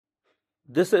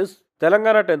This is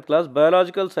Telangana 10th class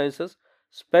Biological Sciences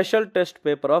special test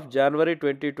paper of January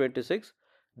 2026.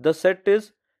 The set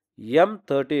is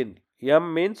M13.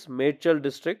 M means Medchal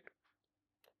district.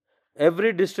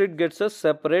 Every district gets a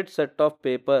separate set of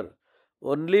paper.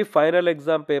 Only final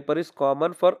exam paper is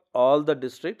common for all the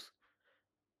districts.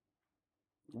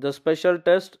 The special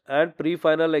test and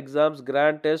pre-final exams,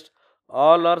 grand test,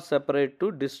 all are separate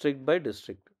to district by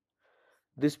district.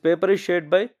 This paper is shared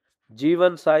by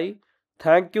Jeevan Sai.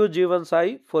 Thank you, Jeevan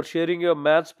Sai, for sharing your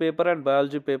maths paper and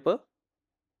biology paper.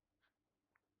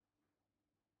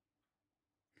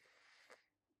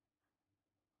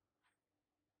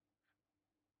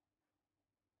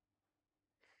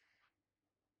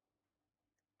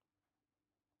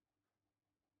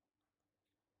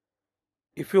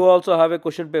 If you also have a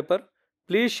question paper,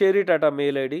 please share it at our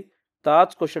mail ID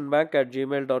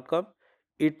tajquestionbank@gmail.com.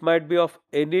 It might be of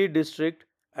any district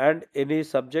and any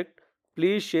subject.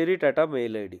 Please share it at our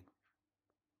mail ID.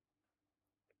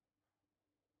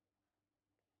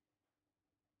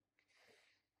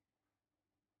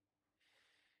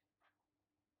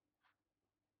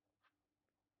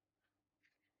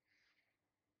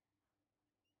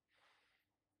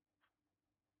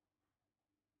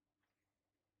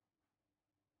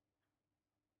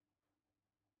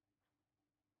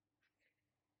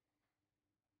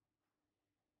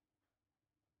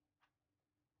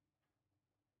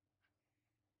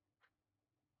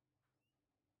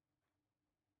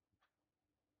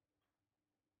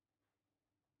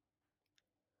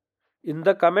 In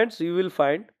the comments, you will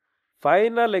find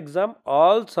final exam,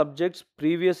 all subjects,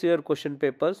 previous year question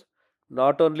papers.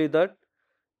 Not only that,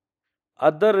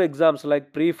 other exams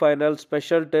like pre-final,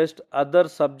 special test, other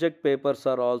subject papers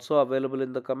are also available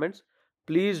in the comments.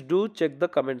 Please do check the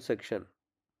comment section.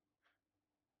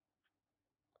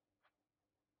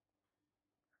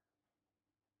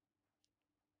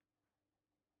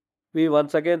 We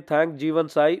once again thank Jeevan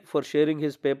Sai for sharing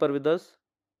his paper with us.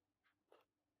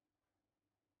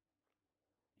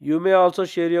 You may also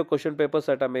share your question papers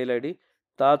at our mail ID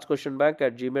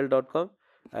tajquestionbank@gmail.com,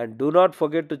 and do not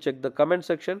forget to check the comment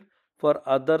section for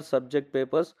other subject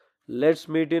papers. Let's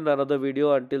meet in another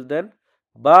video. Until then,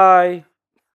 bye.